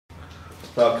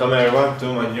Welcome everyone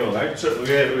to my new lecture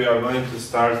where we are going to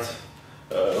start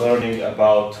learning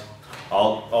about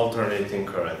alternating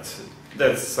current.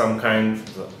 That's some kind,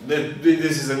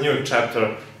 this is a new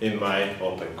chapter in my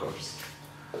open course.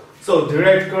 So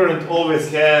direct current always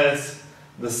has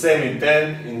the same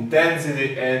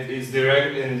intensity and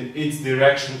its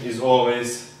direction is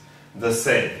always the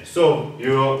same. So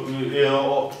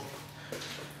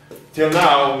till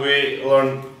now we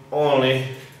learned only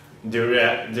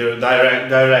direct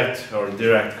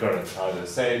current, how to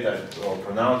say that or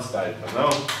pronounce, I don't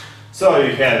know. So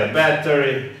you had a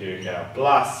battery, here you have a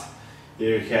plus,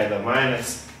 here you had a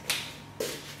minus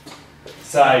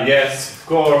side, yes, of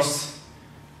course,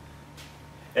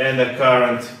 and the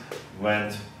current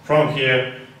went from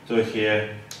here to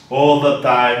here all the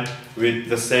time with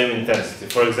the same intensity.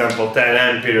 For example, 10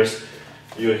 amperes,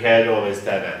 you had always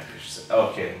 10 amperes.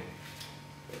 Okay.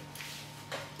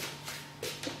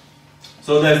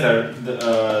 So that's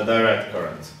the direct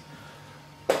current.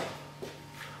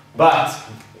 But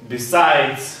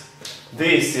besides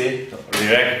DC,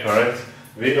 direct current,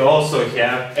 we also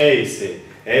have AC.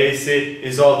 AC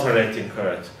is alternating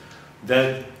current.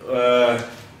 The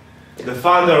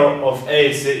founder of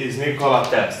AC is Nikola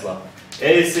Tesla.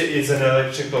 AC is an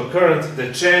electrical current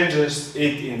that changes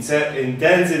its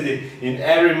intensity in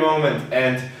every moment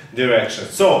and direction.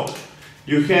 So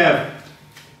you have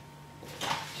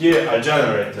here a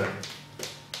generator.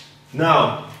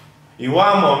 Now, in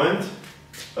one moment,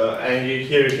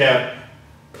 here you have,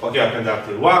 okay, a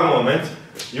conductor. One moment,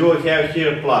 you will have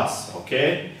here plus,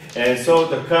 okay? And so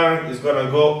the current is going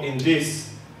to go in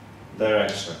this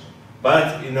direction.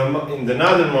 But in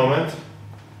another moment,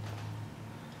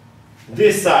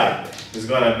 this side is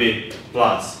going to be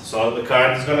plus. So the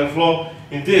current is going to flow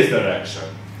in this direction.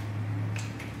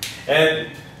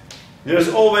 And there's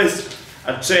always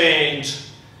a change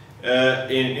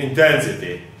in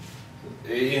intensity.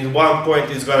 In one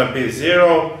point it's going to be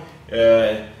 0,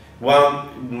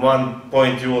 one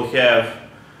point you will have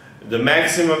the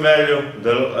maximum value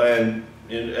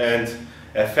and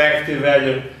effective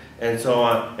value, and so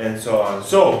on and so on.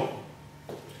 So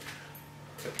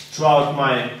throughout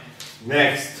my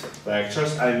next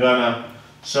lectures I'm gonna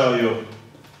show you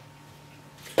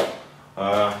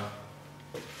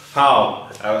how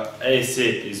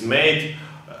AC is made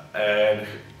and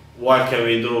what can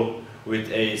we do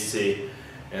with AC,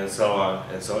 and so on.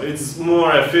 And so it's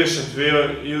more efficient.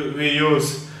 We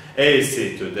use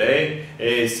AC today.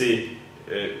 AC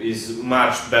is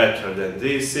much better than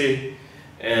DC,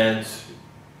 and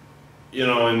you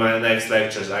know, in my next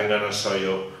lectures I'm gonna show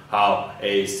you how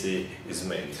AC is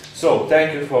made. So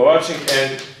thank you for watching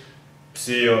and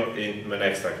see you in my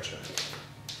next lecture.